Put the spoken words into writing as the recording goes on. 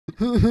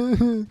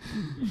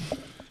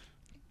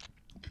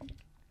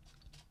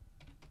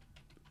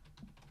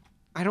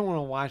I don't want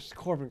to watch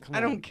Corbin. Come on.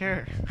 I don't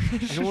care. I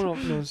don't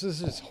want to. No, this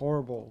is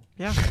horrible.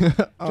 Yeah.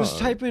 Just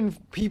type in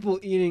people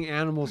eating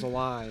animals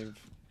alive.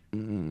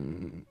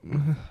 Mm.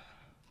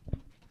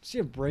 Does he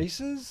have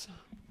braces?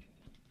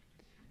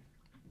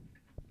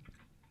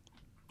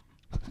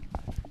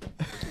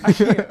 I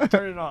can't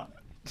turn it off.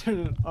 Turn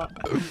it off.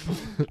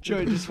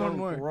 Joey, just one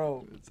more.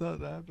 Bro. It's not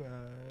that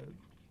bad.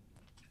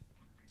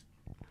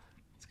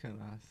 It's kind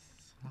of.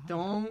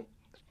 Don't.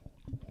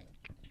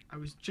 I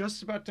was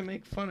just about to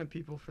make fun of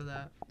people for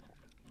that.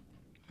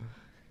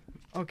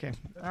 Okay.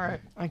 All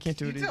right. I can't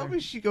do it You tell either. me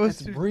she goes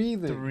It's through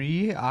breathing.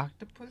 3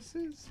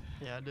 octopuses?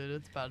 Yeah, dude,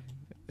 it's bad.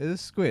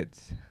 It's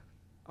squids.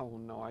 Oh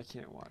no, I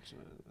can't watch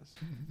none of this.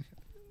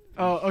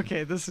 Oh,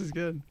 okay. This is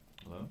good.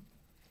 Hello?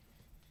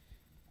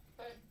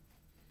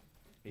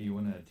 Hey, you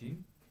want a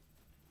team?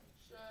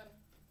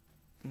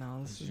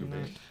 No, this This is is your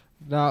not. base.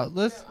 Now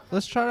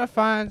let's try to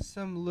find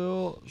some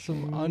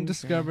Okay.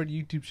 undiscovered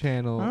YouTube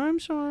channel. I'm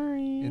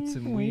sorry. It's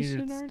some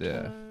Wasted weird our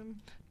stuff.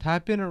 time.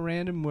 Type in a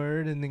random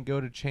word and then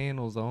go to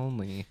channels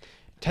only.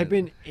 Type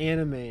in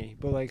anime,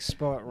 but like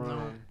spell it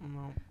wrong.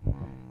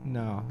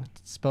 No,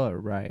 spell it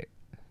right.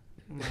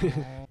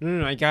 No.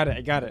 No, I got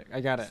it.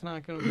 It's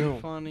not gonna be No.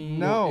 funny.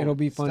 No, it'll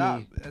be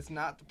funny. Stop. That's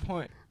not the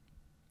point.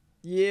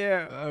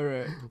 Yeah. All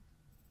right.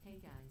 Hey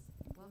guys,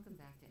 welcome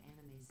back to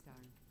Anime Star.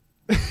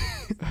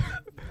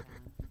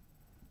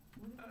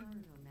 What if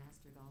Naruto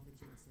mastered all the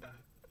jutsu?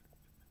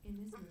 In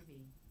this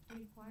movie, he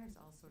acquires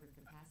all sort of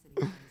capacities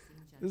by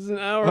seeing jutsu. This is an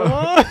hour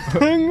long.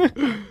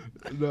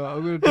 No,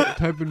 I'm gonna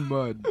type in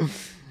mud.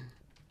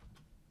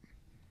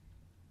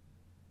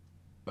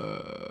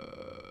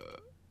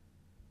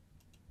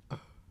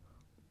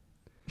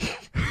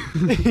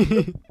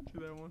 Do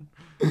that one.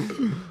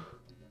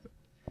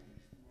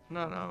 No,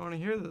 I want to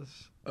hear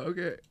this.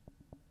 Okay.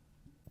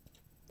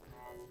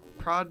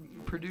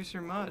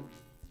 Producer Mud.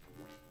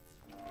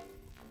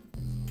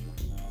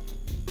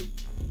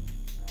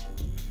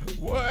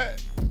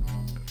 What?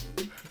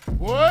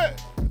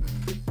 What?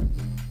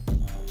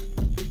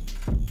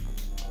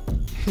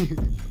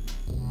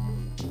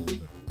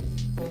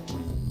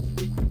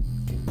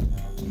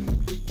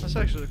 That's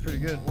actually pretty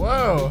good.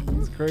 Whoa.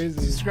 It's crazy.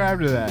 Subscribe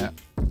to that.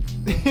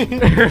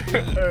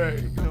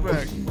 Alright, go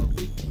back.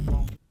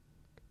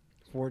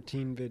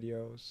 14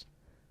 videos.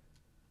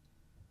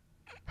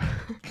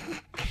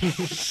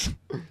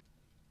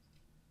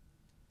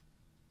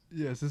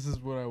 Yes, this is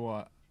what I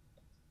want.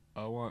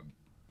 I want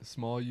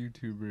small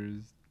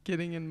YouTubers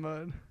Getting in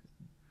mud.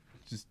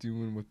 just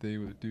doing what they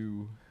would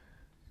do.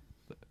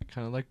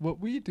 Kind of like what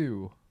we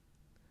do.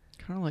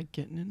 Kind of like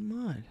getting in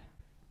mud.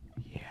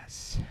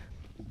 Yes.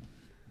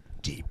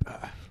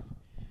 Deeper.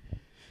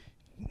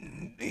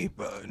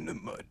 Deeper in the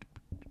mud.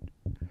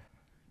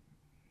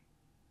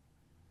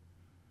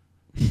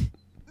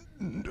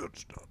 Don't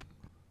stop.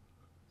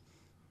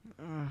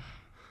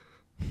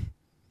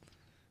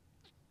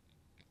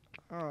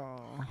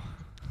 Oh.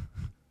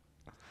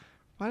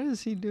 Why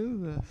does he do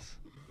this?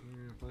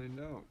 We're gonna find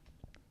out.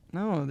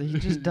 No, he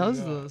just does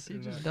No, this. He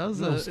you're just not. does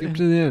No, it. skip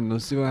to the end.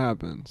 Let's see what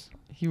happens.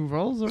 He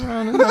rolls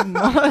around in the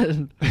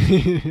mud.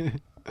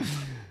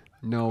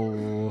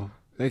 No,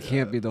 that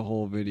can't be the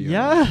whole video.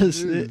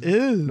 Yes, it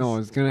is. No,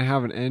 it's gonna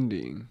have an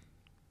ending.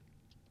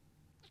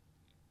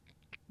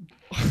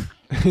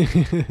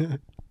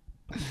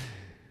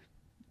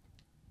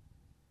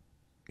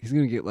 He's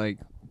gonna get like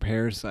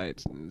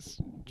parasites in his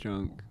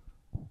junk.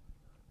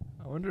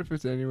 I wonder if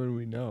it's anyone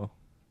we know.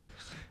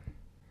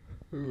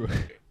 Ooh.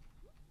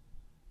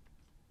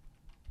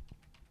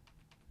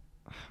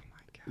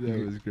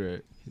 That was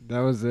great. That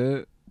was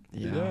it.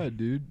 Yeah,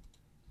 dude.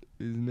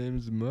 His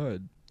name's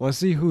Mud. Let's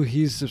see who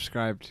he's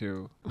subscribed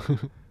to.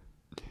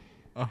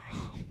 Oh.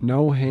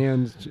 No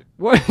hands.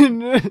 What?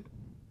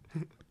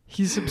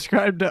 He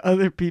subscribed to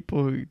other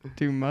people who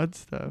do mud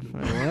stuff.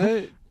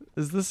 What?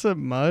 Is this a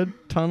mud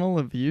tunnel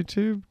of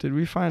YouTube? Did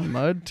we find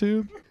mud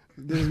tube?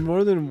 There's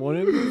more than one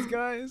of these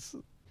guys.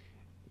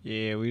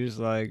 Yeah, we just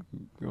like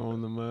go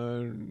in the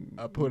mud.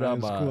 I put on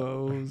nice my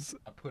clothes.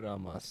 I put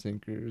on my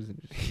sinkers and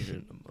just get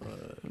in the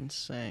mud. And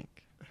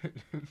sank.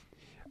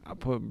 I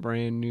put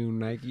brand new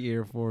Nike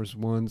Air Force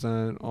Ones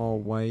on, all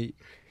white,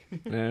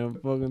 and I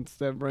fucking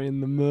step right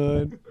in the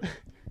mud.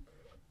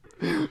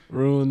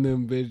 Ruin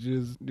them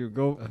bitches. Dude,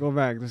 go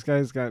back. This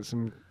guy's got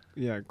some.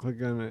 Yeah,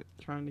 click on it.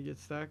 Trying to get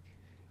stuck.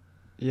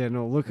 Yeah,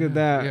 no, look at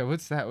that. Yeah,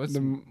 what's that?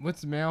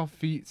 What's male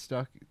feet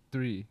stuck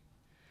 3?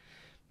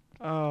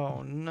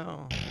 Oh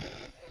no.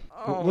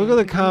 Look at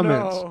the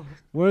comments. No.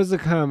 Where's the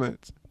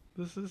comments?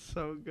 This is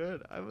so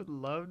good. I would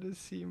love to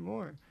see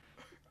more.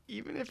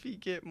 Even if you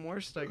get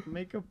more stuck,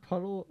 make a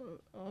puddle.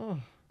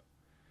 Oh.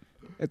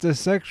 It's a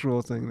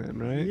sexual thing then,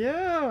 right?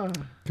 Yeah.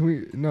 Can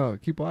we? No,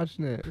 keep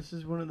watching it. This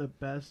is one of the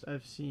best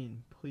I've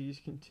seen. Please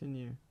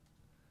continue.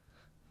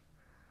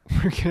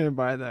 We're gonna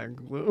buy that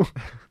glue.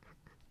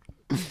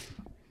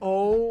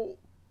 Oh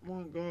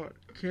my god.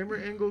 Camera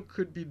angle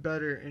could be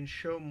better and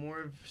show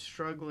more of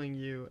struggling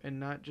you and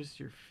not just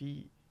your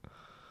feet.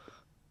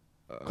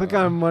 Click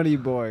on Muddy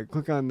Boy.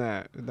 Click on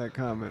that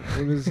comment.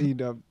 What is he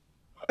dub?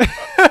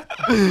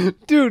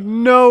 Dude,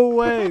 no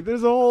way.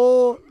 There's a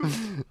whole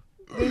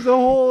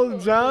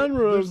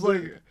genre. There's of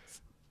like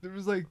there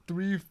was like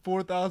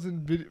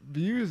 4,000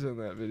 views on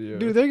that video.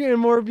 dude, they're getting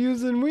more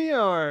views than we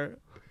are.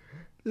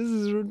 This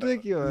is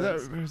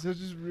ridiculous. Is that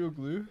just real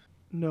glue?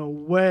 No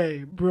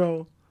way,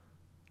 bro.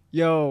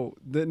 Yo,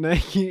 the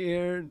Nike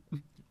Air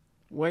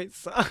white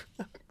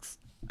socks.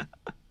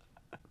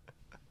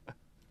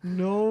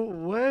 No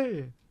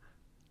way.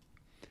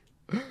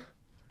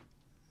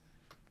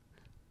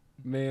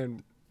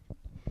 Man,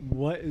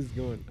 what is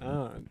going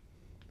on?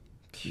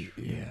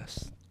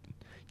 Yes.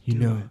 You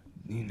know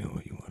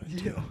what you want to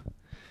do.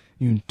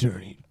 You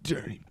dirty,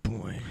 dirty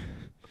boy.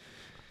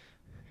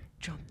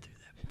 Jump through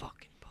that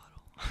fucking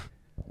puddle.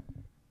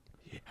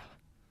 Yeah.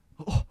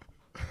 Oh.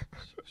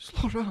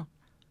 Slow down.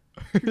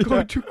 You're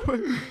going too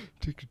quick.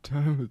 Take your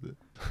time with it.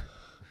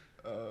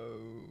 Oh.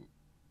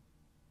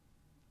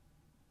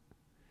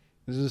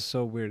 This is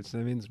so weird. So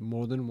that means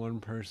more than one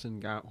person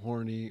got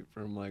horny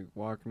from like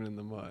walking in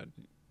the mud.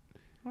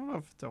 I don't know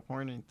if it's a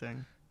horny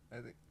thing. I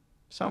think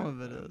Some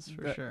of it is,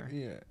 for sure.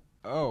 Yeah.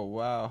 Oh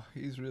wow,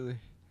 he's really.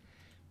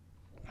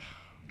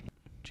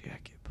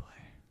 Jacket play.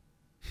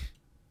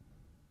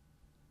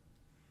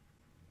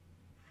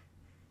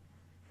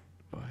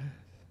 What?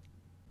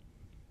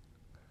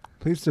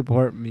 Please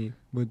support me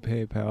with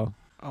PayPal.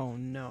 Oh,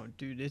 no,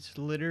 dude. It's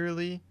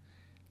literally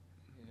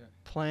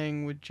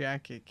playing with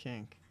Jacket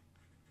Kink.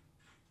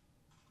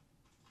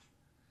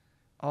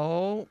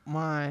 Oh,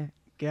 my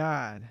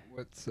God.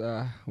 What's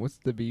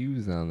the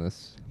views on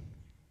this?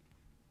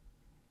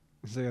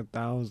 It's like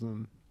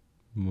 1,000.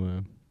 Wow.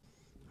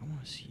 I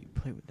want to see you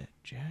play with that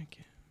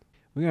jacket.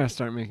 We gotta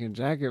start making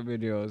jacket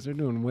videos. They're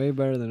doing way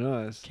better than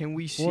us. Can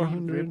we see you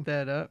 400? rip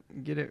that up?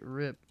 Get it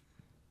ripped.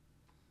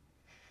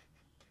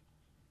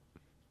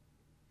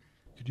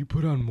 Could you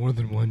put on more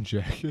than one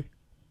jacket?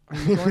 Are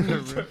you going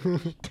to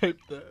rip? Type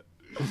that.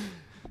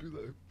 Be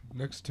like,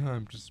 next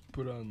time, just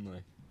put on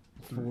like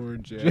 4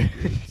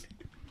 jackets.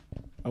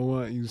 I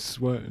want you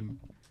sweating.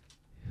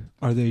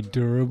 Are they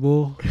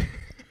durable?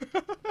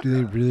 Do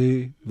they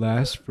really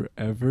last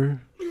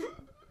forever?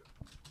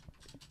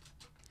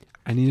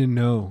 I need to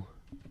know.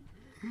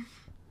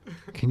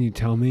 Can you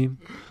tell me?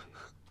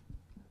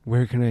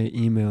 Where can I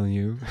email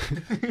you?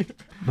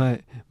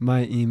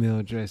 my email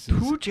address is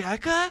Cool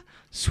jacket?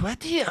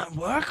 Sweaty and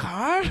work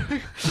hard?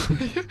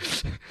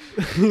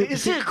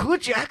 Is it a cool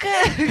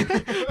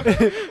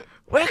jacket?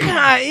 Where can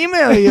I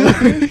email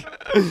you?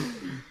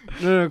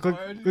 no,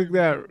 click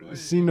that.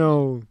 See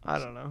no. I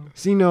don't know.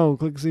 See no.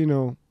 Click see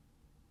no.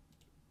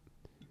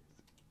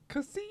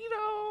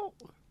 casino.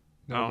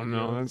 Oh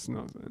no, that's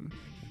nothing.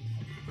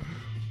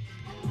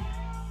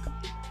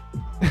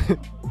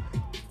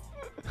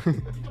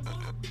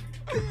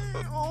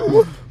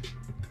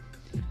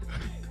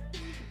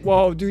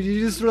 Whoa, dude, you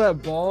just throw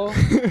that ball?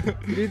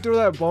 Did you throw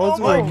that ball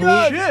to my my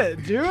God.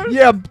 shit, dude?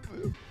 Yeah.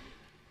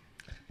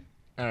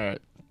 All right.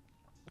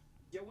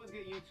 Yo, what's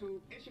good, YouTube?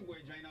 It's your boy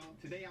Drano.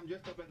 Today I'm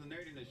dressed up as a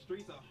nerd in the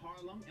streets of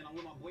Harlem, and I'm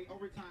with my boy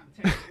Overtime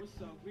Taylor. What's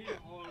up? We in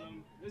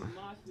Harlem. This is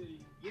my city.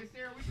 Yes,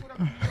 sir. We put up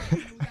in New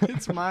York. We got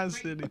It's my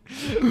city.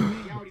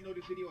 Y'all already know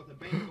this video is a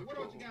banger. So what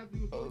else you guys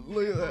do?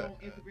 Look at that. On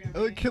Instagram,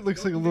 That man. kid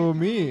looks Go like a to little that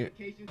me.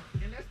 notifications,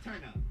 And let's turn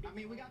up. I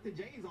mean, we got the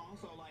J's on,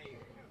 so like,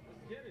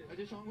 let's get it. I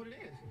just showing what it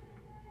is.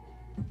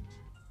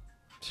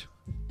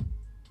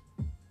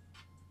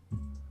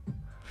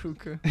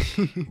 Hookah.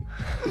 Anybody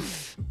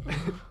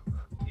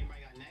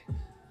got next?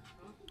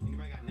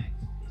 Anybody got next?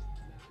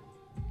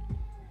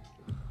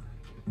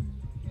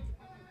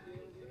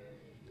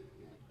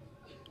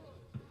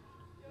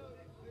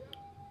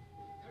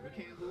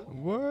 We can't move.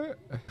 What?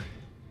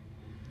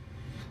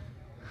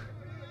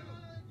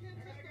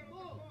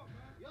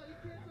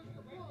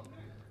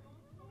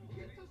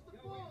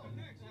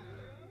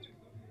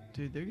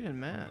 Dude, they're getting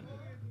mad.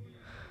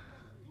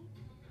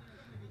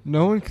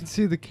 No one can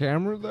see the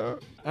camera though.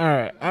 All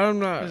right, I'm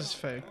not This is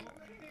fake.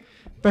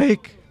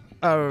 fake.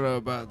 I don't know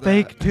about that.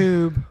 Fake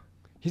tube.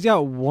 He's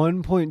got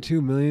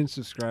 1.2 million Of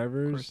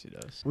subscribers. course he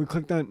does. We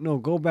clicked on no.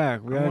 Go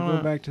back. We I gotta wanna-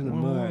 go back to the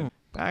mud.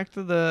 Back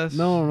to this.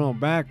 No,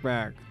 back.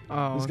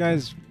 Oh, This okay.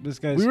 guy's.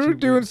 We were too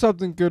doing big.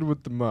 something good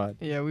with the mud.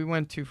 Yeah, we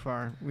went too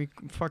far. We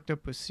fucked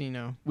up with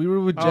Sino. We were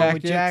with Oh,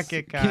 jackets.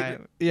 jacket guy.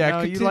 Yeah,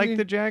 No, you like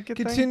the jacket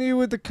thing? Continue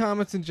with the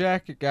comments and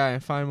jacket guy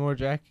and find more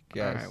jacket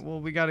All guys. right. Well,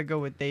 we got to go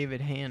with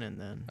David Hannon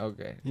then.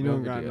 Okay. You no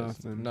don't got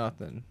videos. nothing.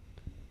 Nothing.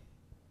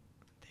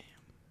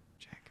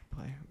 Jacket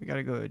player. We got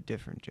to go to a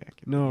different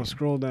jacket. No, player.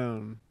 scroll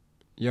down.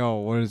 Yo,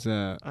 what is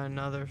that?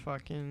 Another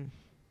fucking.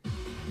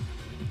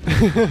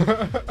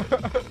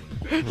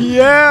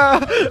 Yeah.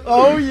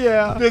 Oh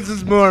yeah. This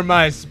is more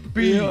my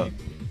speed. Yeah.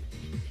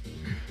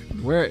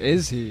 Where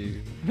is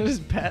he? His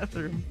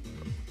bathroom.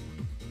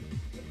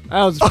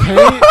 That was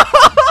paint.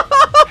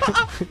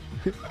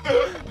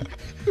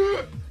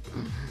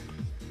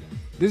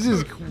 This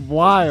is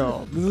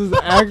wild. This is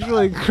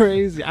actually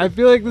crazy. I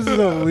feel like this is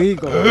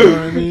illegal. You know what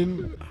I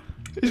mean?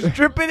 He's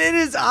dripping in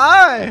his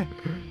eye.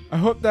 I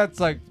hope that's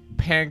like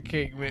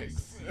pancake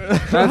mix.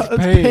 That's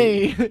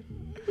paint.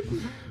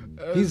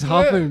 He's Is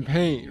huffing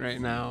paint right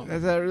now.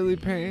 Is that really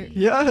paint?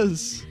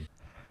 Yes.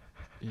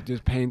 He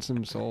just paints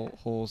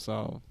whole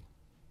self.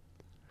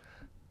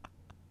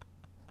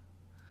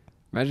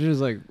 Imagine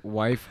his like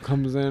wife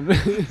comes in.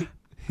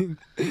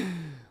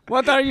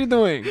 What are you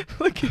doing?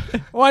 Look at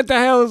that. What the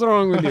hell is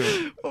wrong with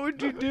you? What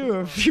would you do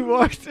if you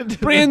walked into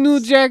Brand new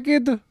this?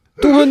 jacket,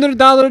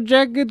 $200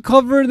 jacket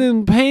covered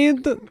in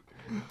paint.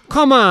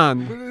 Come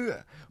on.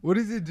 What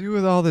does he do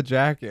with all the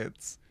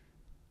jackets?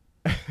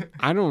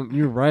 I don't.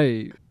 You're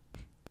right.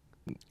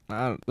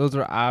 Those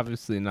are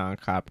obviously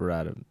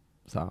non-copyrighted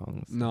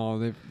songs. No,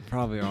 they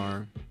probably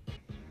are.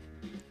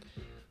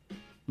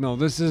 No,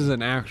 this is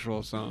an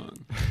actual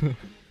song.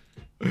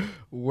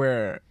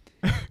 Where?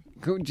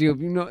 Go, Gio,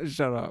 you know,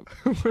 shut up.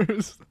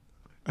 Where's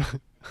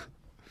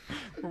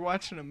We're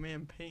watching a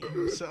man paint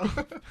himself.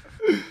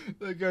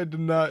 that guy?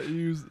 Did not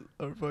use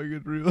a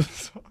fucking real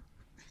song.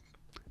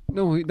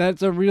 No,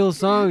 that's a real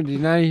song. Did you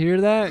not hear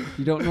that?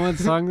 You don't know what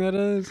song that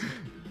is?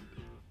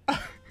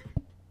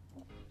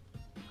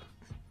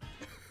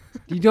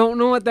 You don't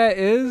know what that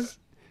is?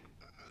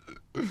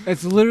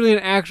 It's literally an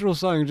actual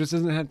song. It just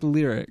doesn't have the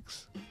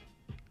lyrics.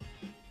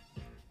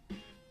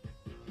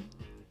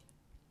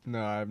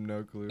 No, I have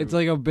no clue. It's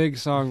like a big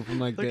song from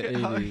like Look the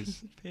at how 80s.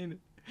 he's painted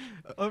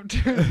up to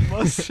his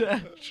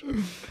mustache.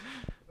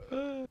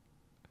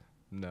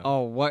 no.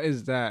 Oh, what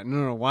is that?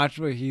 No, watch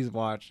what he's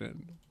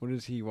watching. What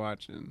is he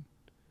watching?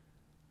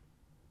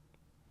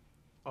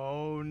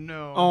 Oh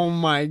no. Oh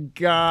my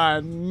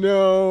god,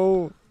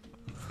 no.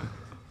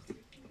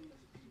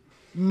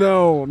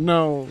 No.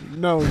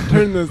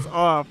 Turn this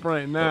off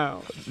right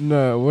now.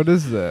 No. What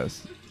is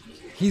this?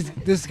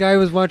 This guy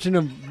was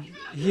watching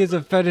he has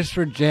a fetish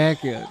for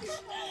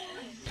jackets.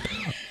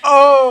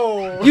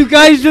 Oh. You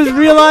guys just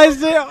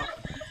realized it?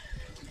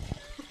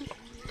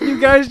 You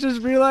guys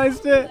just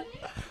realized it?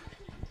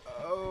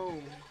 Oh.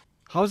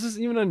 How is this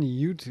even on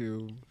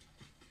YouTube?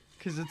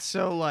 Cause it's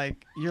so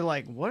like you're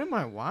like, what am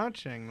I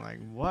watching? Like,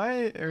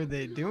 why are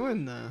they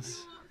doing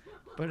this?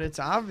 But it's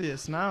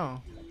obvious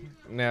now.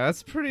 No,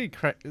 that's pretty.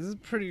 This is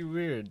pretty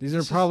weird. These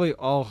are probably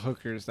all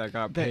hookers that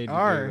got They paid to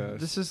are. do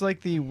this. This is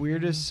like the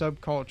weirdest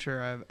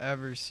subculture I've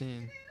ever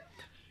seen.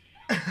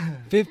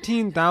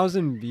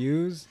 15,000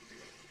 views?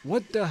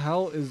 What the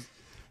hell is...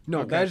 No,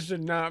 Okay. that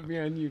should not be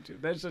on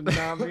YouTube. That should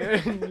not be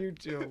on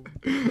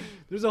YouTube.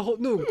 There's a whole...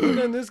 No,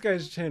 click on this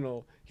guy's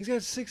channel. He's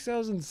got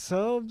 6,000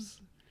 subs?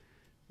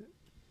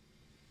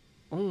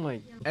 Oh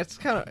my... It's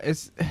kind of.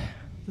 It's.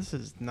 This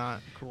is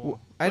not cool.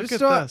 I Look just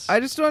at don't. this. I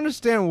just don't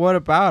understand what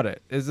about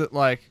it. Is it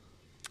like,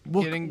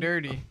 Getting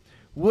dirty.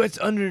 what's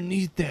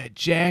underneath that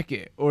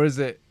jacket, or is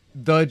it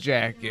the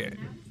jacket?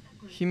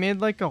 He made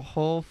like a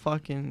whole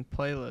fucking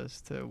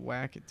playlist to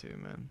whack it to,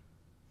 man.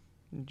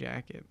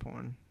 Jacket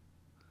porn.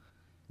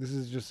 This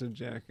is just a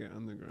jacket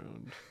on the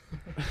ground.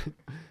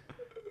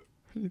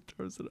 He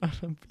throws it on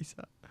him. Peace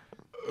out.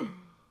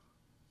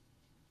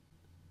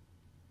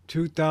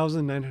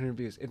 2,900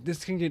 views. If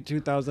this can get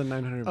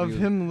 2,900 Of views...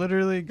 him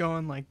literally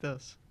going like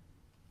this.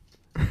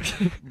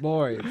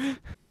 Boys.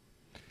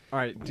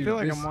 Alright, I dude. feel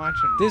like this, I'm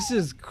watching this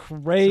is some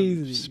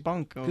crazy.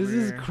 spunk over This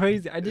is here.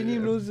 crazy. I didn't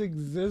even know this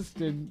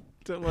existed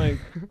till like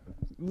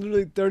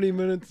literally 30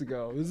 minutes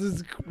ago. This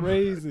is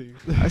crazy.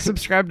 I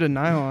subscribed to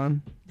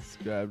Nylon.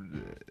 Described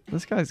it.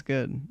 This guy's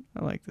good.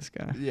 I like this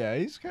guy. Yeah,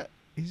 he's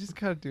just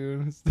kind of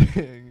doing his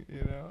thing,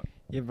 you know.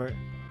 Yeah, but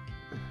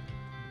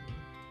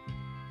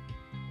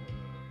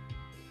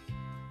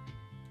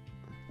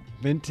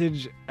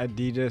vintage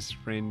Adidas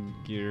rain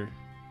gear.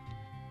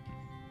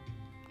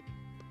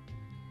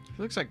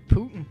 He looks like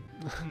Putin.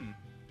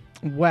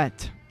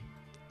 Wet.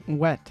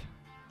 Wet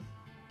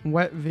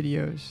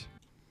videos.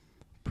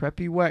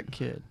 Preppy wet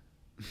kid.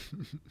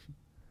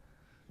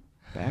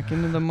 Back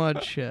into the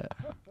mud shit.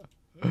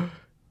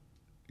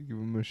 Give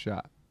him a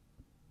shot.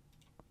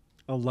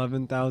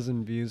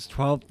 11,000 views,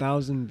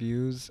 12,000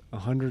 views,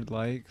 100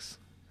 likes.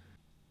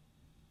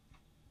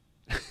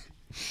 I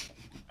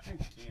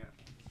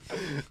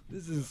can't.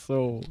 This is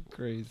so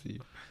crazy.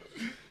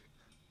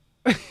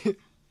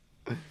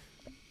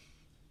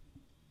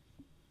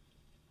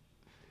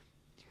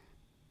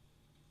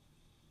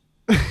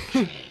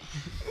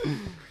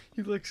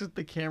 He looks at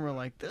the camera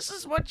like, this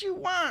is what you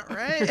want,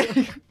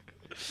 right?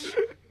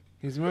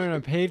 He's wearing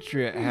a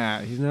Patriot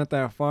hat. He's not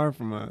that far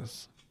from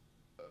us.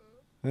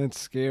 That's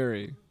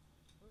scary.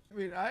 I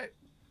mean,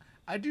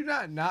 I do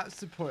not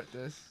support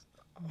this.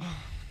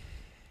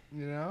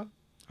 You know,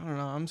 I don't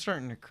know. I'm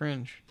starting to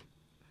cringe.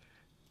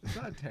 it's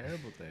not a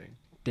terrible thing.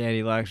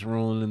 Daddy likes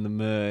rolling in the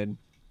mud.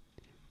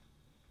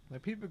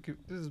 Like people,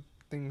 this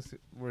is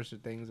worse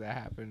things that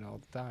happen all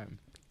the time.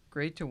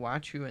 Great to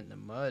watch you in the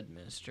mud,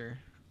 mister.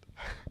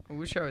 I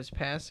wish I was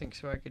passing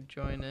so I could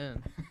join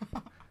in.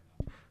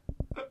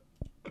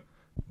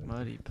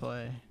 Muddy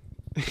play.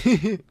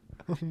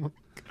 Oh my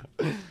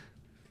god.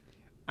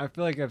 I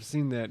feel like I've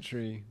seen that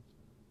tree.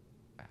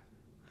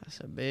 That's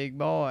a big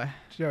boy.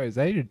 Joe, is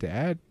that your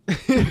dad?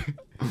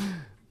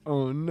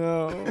 Oh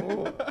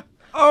no.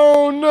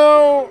 Oh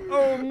no.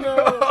 Oh no.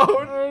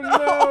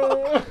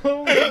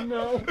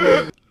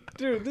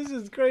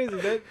 crazy.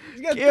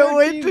 He's got Can't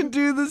wait 13. to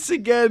do this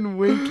again,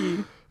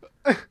 Winky.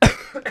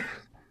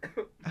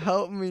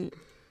 Help me.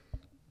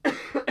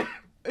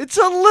 It's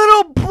a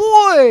little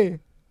boy.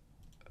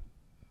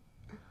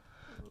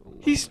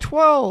 He's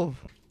 12.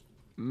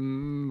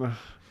 Mm.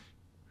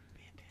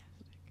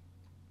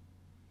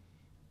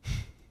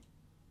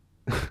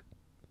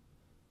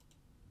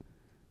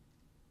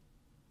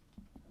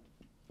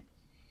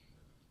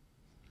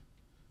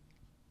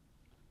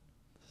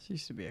 This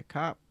used to be a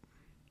cop.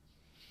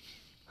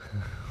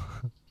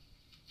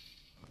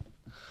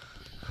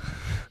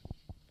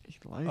 He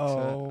likes it.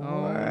 Oh,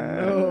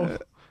 No.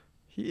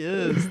 He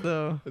is,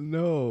 though.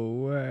 No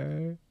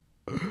way.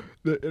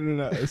 The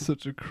internet is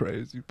such a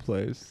crazy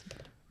place.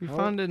 We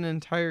found an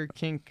entire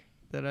kink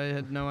that I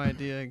had no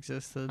idea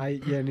existed.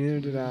 Yeah, neither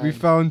did I. We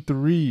found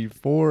 3,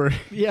 4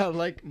 Yeah,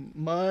 like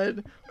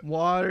mud,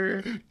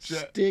 water,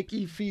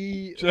 sticky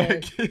feet,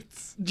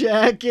 jackets.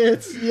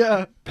 jackets.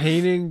 Yeah,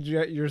 painting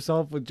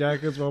yourself with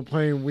jackets while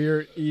playing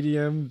weird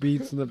EDM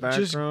beats in the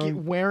just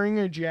background. wearing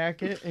a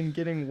jacket and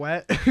getting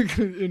wet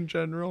in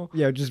general.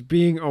 Yeah, just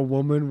being a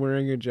woman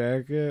wearing a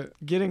jacket.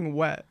 Getting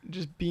wet,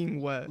 just being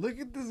wet. Look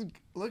at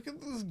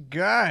this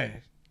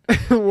guy.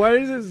 Why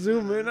does it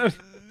zoom in on?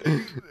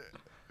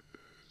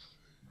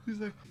 He's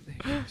like,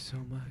 thank you so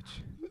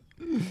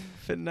much.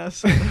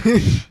 Finesse.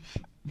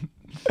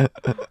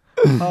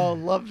 Oh,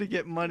 love to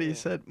get muddy.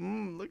 Said,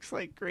 looks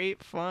like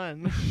great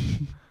fun.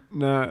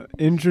 Nah,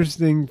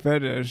 interesting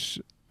fetish.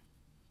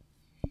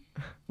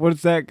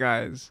 What's that,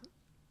 guys?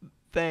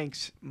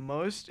 Thanks.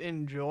 Most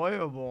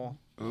enjoyable.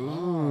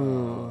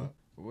 Ooh.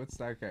 What's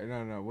that guy?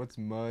 No. What's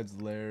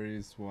Mud's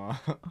Larry Swamp?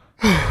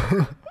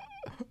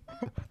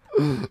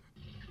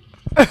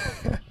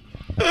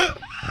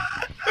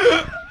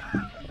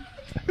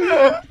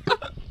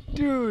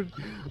 Dude,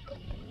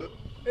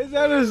 is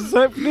that a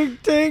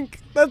septic tank?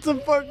 That's a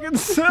fucking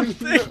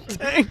septic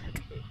tank.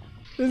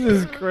 This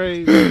is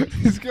crazy.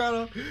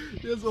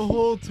 He has a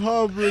whole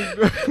tub rig.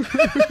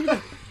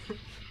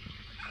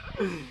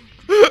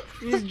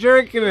 He's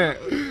jerking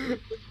it.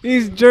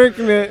 He's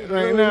jerking it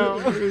right now.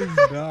 He's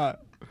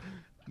not.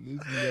 He's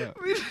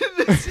not. We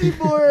need to see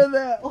more of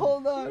that.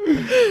 Hold on.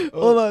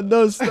 Hold on.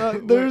 No, stop.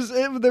 There was a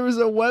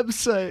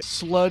website,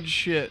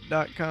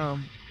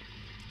 sludgeshit.com.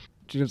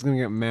 Jacob's gonna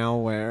get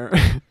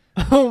malware.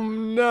 Oh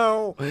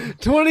no.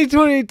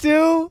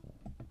 2022?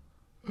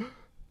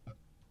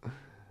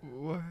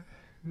 What?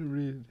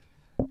 Read.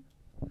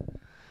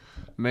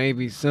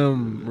 Maybe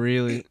some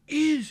really.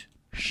 Is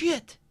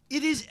shit.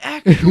 It is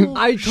actual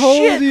I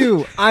told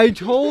you. I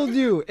told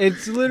you.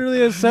 It's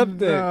literally a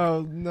septic.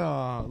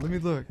 No. Let me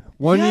look.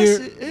 One Yes,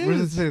 year. it Where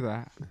does it is. say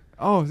that?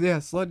 Oh, yeah,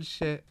 sludge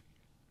shit.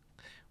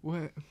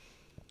 What?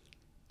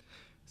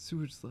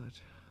 Sewage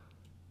sludge.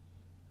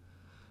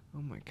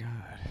 Oh my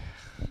god.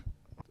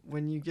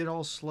 When you get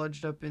all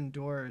sludged up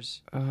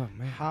indoors, Oh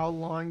man. how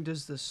long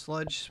does the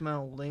sludge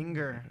smell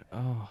linger?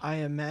 Oh. I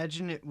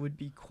imagine it would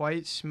be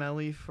quite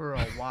smelly for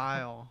a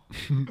while.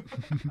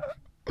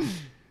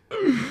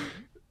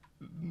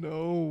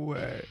 No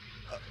way.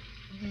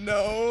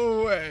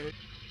 No way.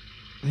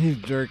 He's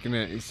jerking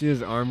it. You see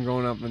his arm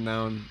going up and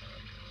down.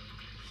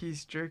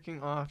 He's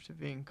jerking off to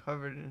being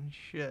covered in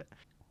shit.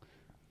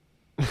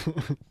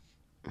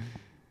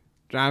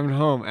 Driving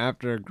home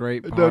after a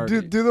great No,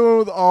 party. do the one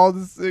with all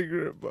the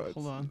cigarette butts.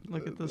 Hold on,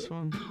 look at this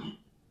one.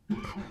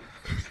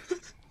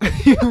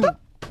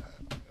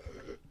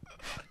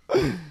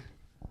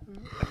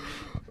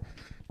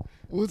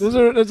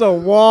 There's a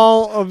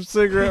wall of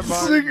cigarette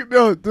butts.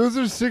 No, those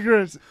are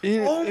cigarettes.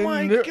 Oh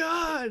my no-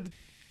 god!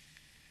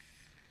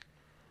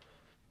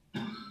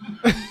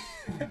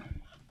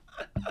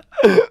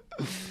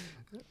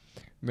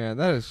 Man,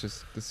 that is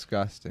just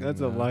disgusting.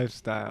 That's a man.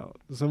 lifestyle.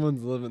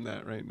 Someone's living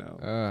that right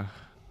now.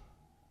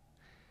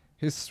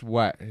 His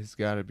sweat has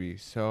got to be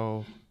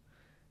so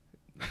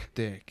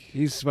thick.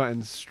 He's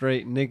sweating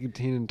straight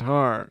nicotine and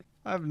tar.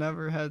 I've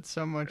never had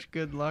so much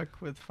good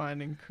luck with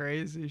finding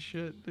crazy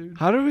shit, dude.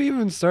 How do we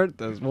even start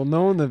this? We'll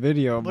know in the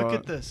video. Look but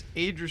at this.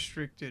 Age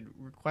restricted.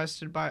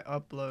 Requested by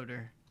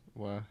uploader.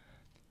 What?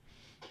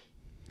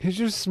 He's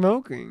just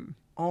smoking.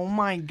 Oh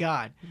my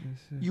god.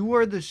 You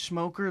are the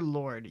smoker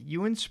lord.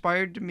 You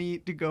inspired me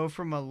to go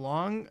from a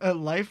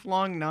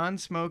lifelong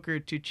non-smoker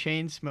to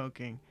chain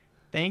smoking.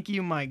 Thank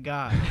you, my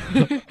god.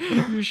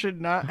 You should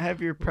not have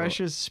your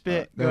precious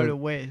spit go to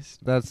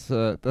waste. That's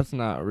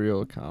not a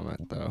real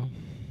comment though.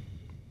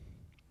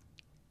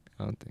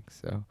 I don't think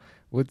so.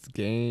 What's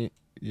game?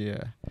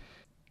 Yeah.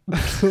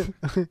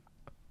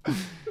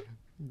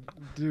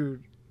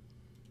 Dude.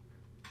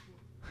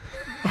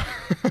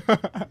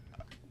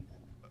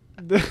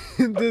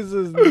 This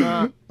is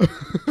not.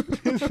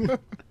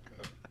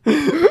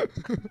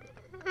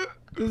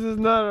 This is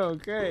not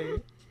okay.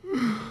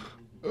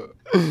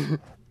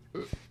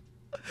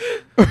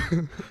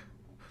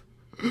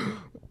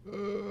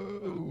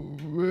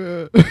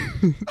 Man.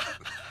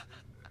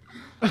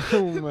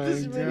 Oh my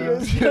This god.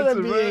 video's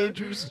gonna be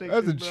age restricted.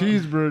 That's a bro.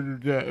 cheeseburger,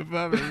 Jeff. If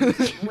I've ever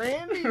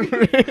Randy.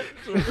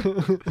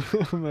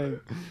 Oh my.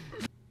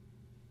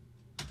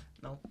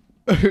 No.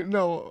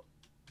 No.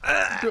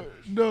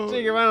 No.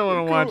 Jacob, I don't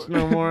want to watch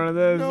no more of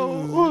this. No,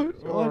 This is watch.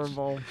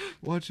 horrible.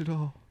 Watch it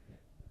all.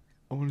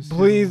 I want to see.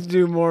 Please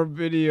do more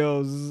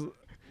videos.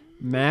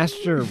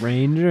 Master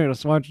Ranger?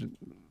 Let's watch it.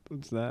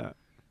 What's that?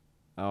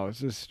 Oh, it's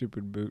just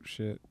stupid boot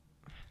shit.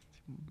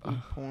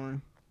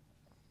 Porn.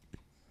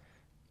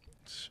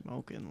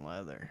 Smoking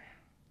leather.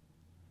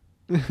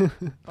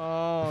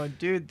 Oh,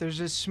 dude,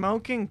 there's a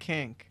smoking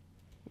kink.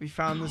 We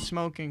found the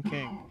smoking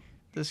kink.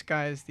 This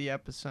guy is the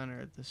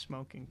epicenter of the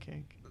smoking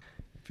kink.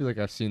 I feel like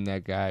I've seen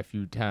that guy a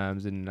few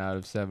times in and out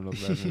of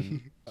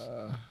 7-Eleven.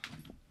 You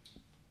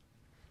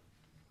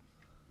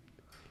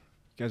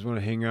guys want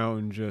to hang out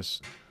and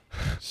just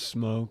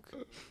smoke?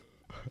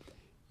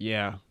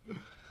 Yeah.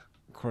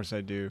 Of course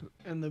I do.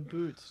 And the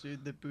boots,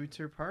 dude. The boots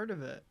are part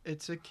of it.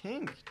 It's a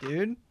kink,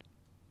 dude.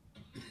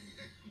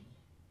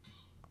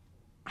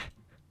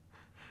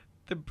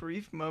 The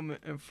brief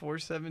moment in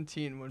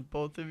 417 when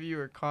both of you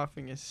are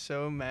coughing is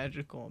so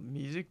magical.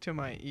 Music to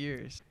my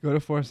ears. Go to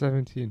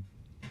 417.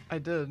 I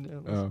did. Yeah,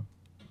 listen.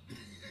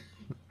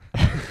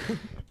 Oh.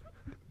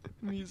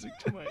 Music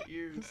to my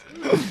ears.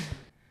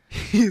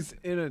 He's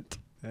in a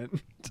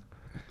tent.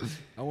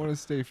 I want to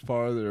stay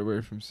farther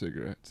away from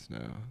cigarettes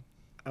now.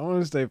 I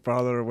want to stay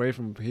farther away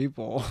from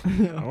people.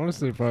 I want to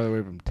stay farther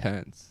away from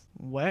tents.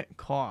 Wet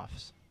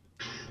coughs.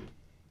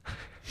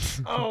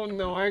 Oh,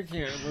 no, I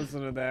can't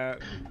listen to that.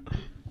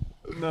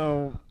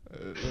 No.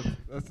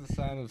 That's the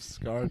sound of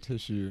scar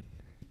tissue.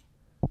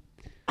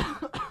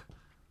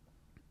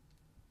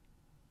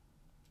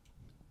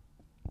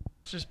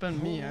 It's just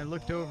been me. I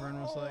looked over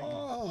and was like,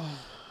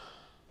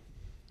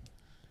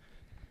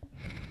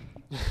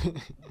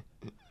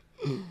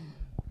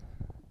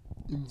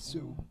 I'm so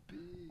big.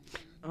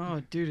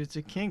 oh, dude, it's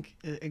a kink.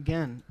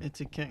 Again,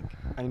 it's a kink.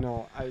 I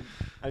know.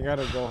 I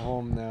gotta go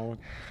home now.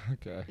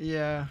 Okay.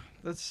 Yeah,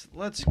 let's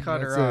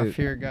cut her That's off it.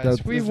 here, guys.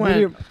 That's- we this went,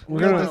 video- we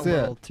we're went gonna- a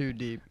little too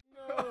deep.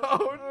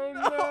 Oh,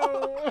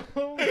 no.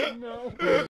 Oh, no.